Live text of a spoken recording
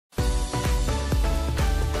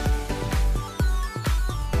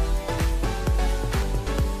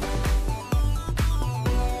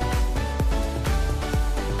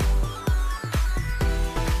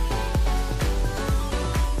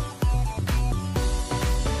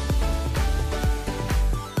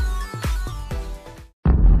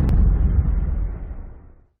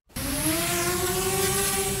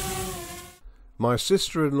My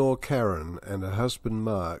sister-in-law Karen and her husband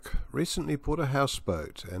Mark recently bought a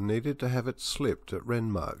houseboat and needed to have it slipped at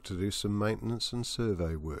Renmark to do some maintenance and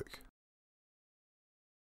survey work.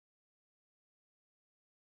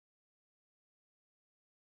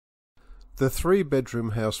 The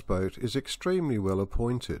 3-bedroom houseboat is extremely well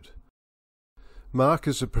appointed. Mark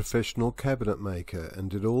is a professional cabinet maker and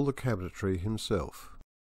did all the cabinetry himself.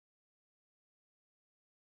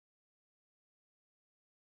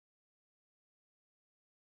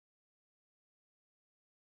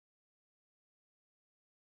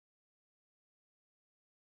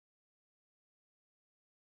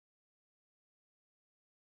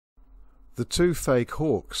 The 2 fake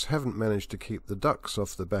hawks haven't managed to keep the ducks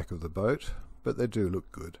off the back of the boat, but they do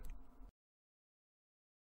look good.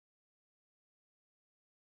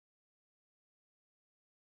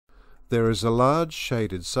 There is a large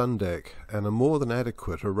shaded sun deck and a more than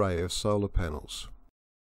adequate array of solar panels.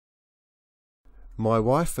 My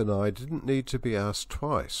wife and I didn't need to be asked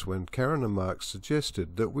twice when Karen and Mark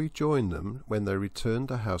suggested that we join them when they returned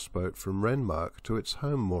the houseboat from Renmark to its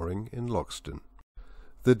home mooring in Loxton.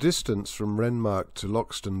 The distance from Renmark to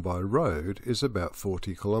Loxton by road is about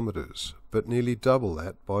 40 kilometres, but nearly double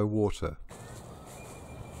that by water.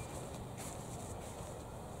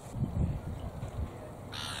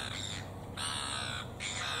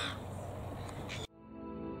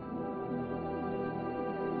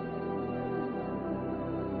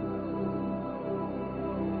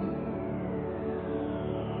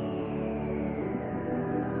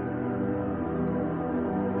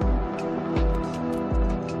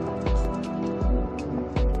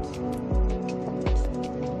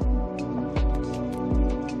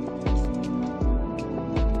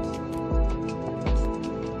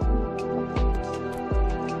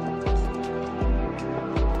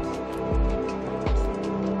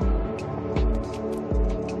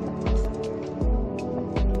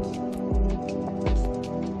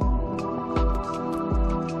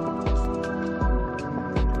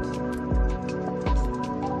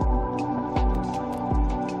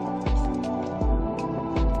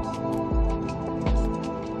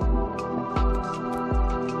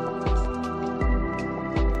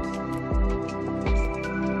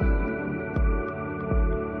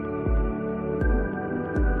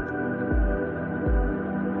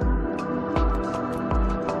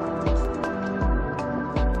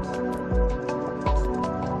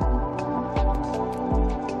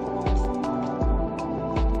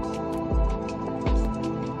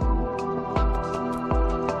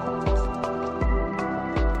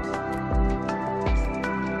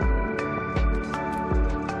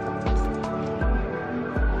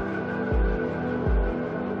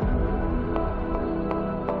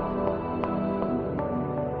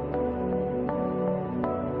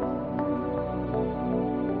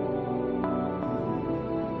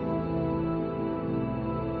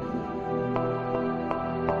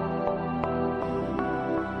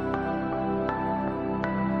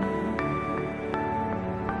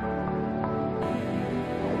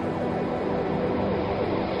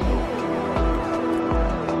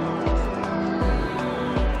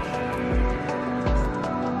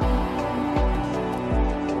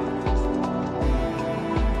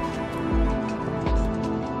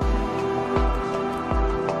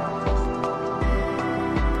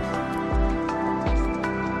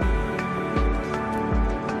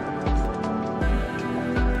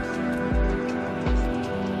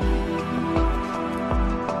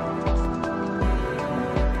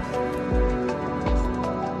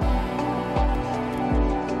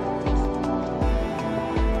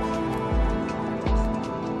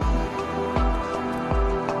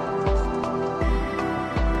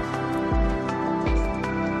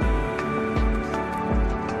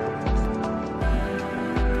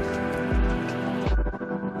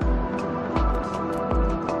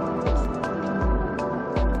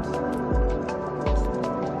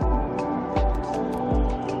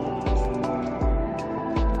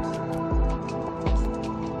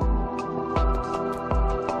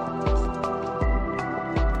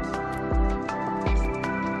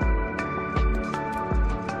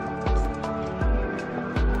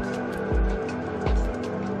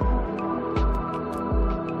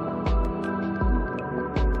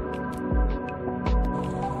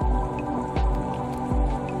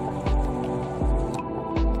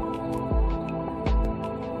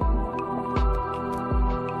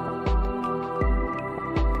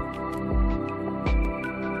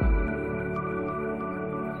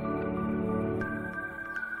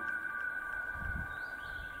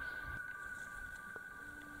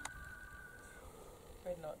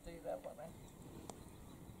 Not do that one, eh?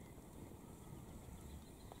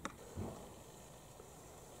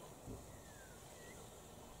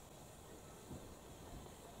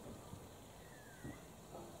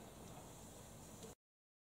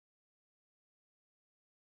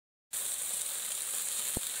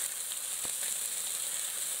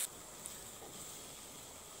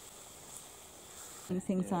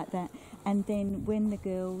 things like that. And then when the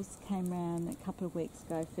girls came round a couple of weeks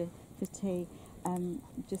ago for tea,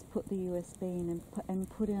 just put the USB in and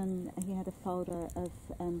put on. He had a folder of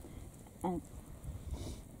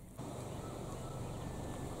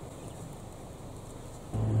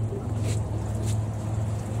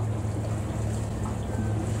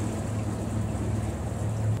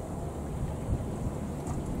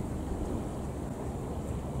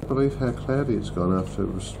I believe how cloudy it's gone after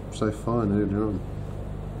it was so fine earlier on.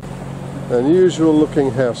 Unusual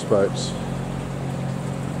looking houseboats.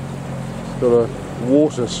 It's got a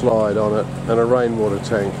water slide on it and a rainwater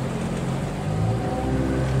tank.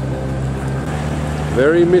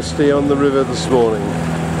 Very misty on the river this morning.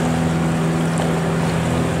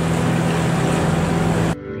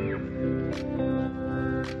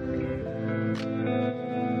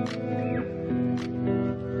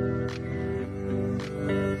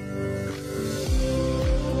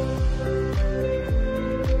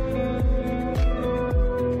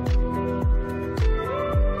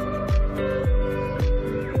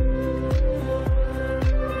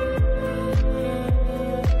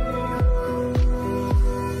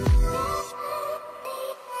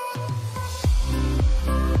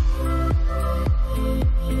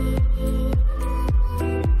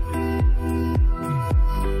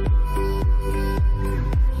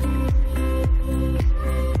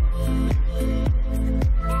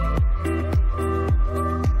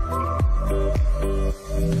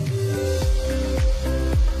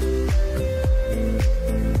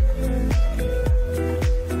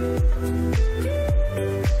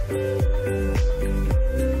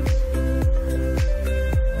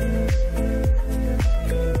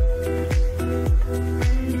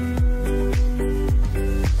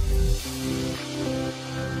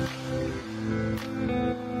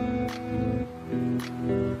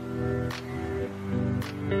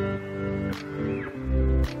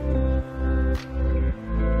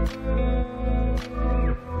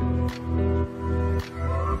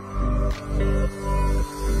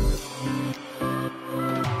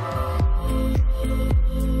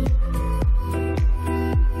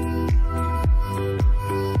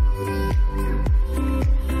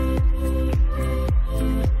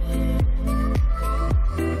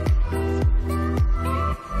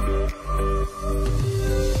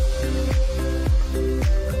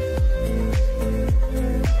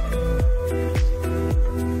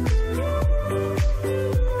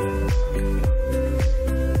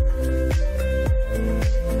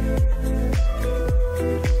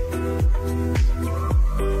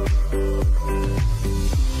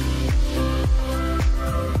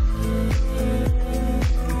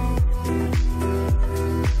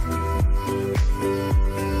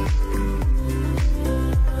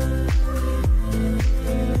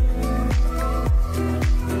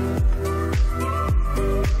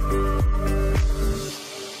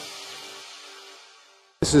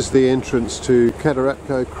 This is the entrance to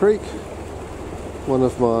Cataratco Creek, one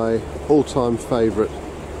of my all-time favourite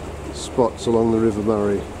spots along the River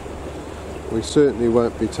Murray. We certainly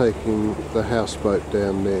won't be taking the houseboat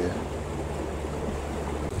down there.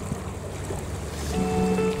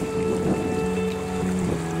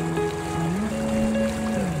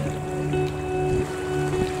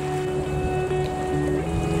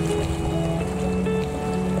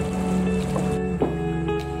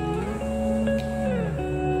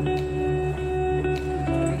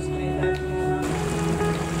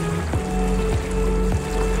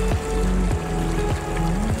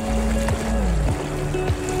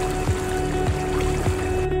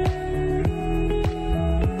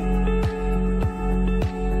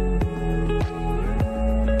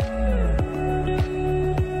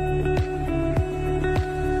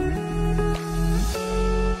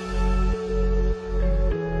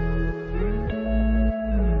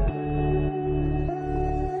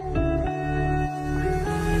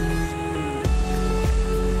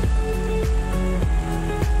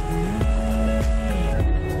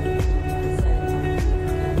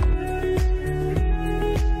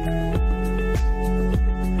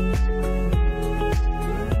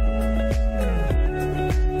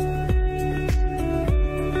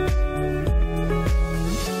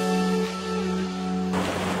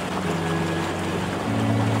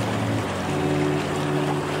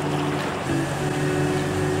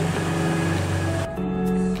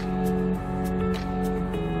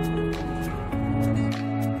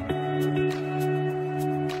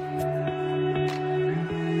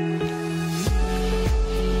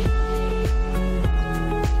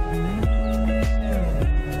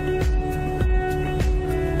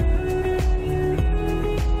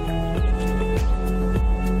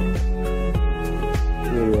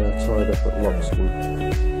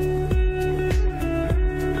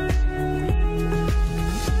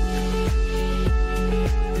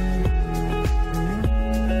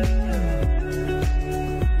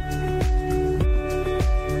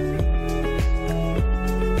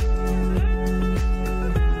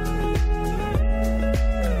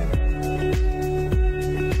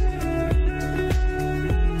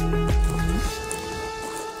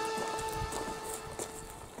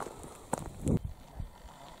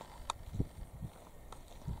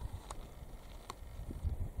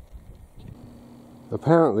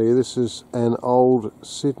 Apparently this is an old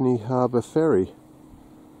Sydney Harbour ferry,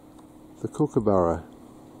 the Kookaburra.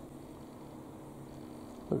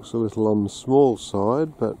 Looks a little on the small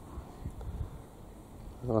side, but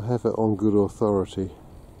I have it on good authority.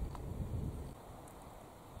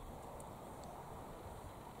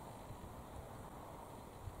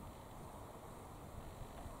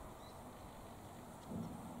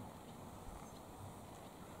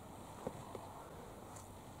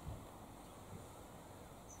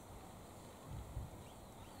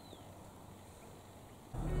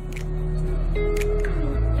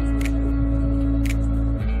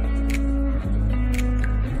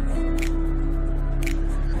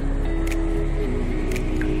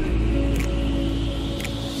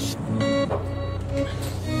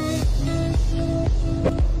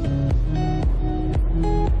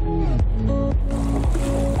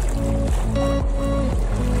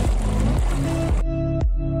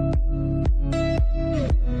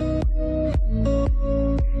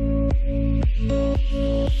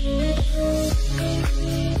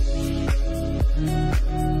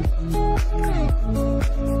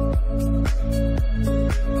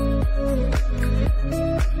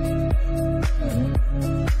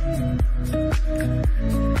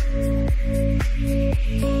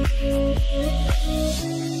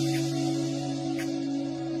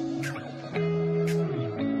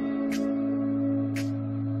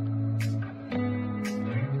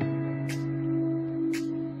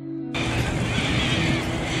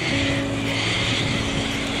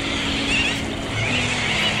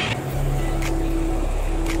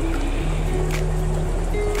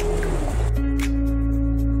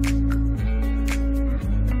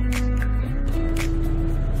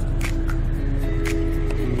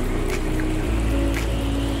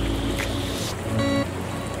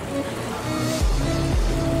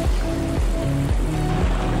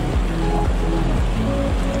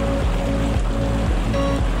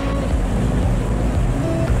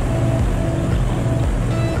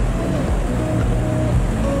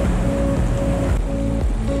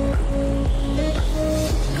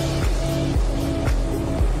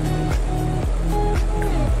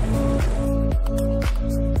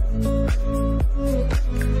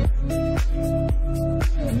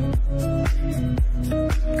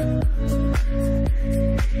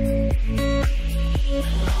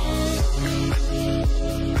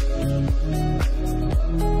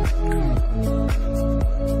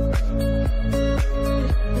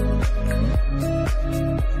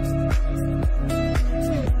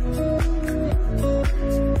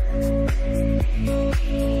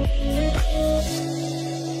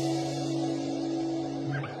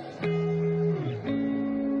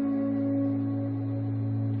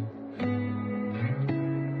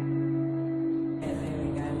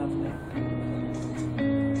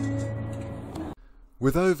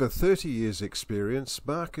 With over 30 years' experience,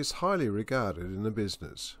 Mark is highly regarded in the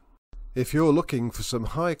business. If you're looking for some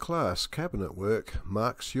high-class cabinet work,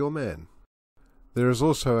 Mark's your man. There is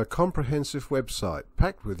also a comprehensive website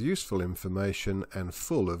packed with useful information and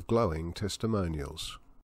full of glowing testimonials.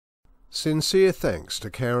 Sincere thanks to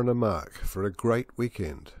Karen and Mark for a great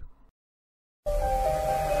weekend.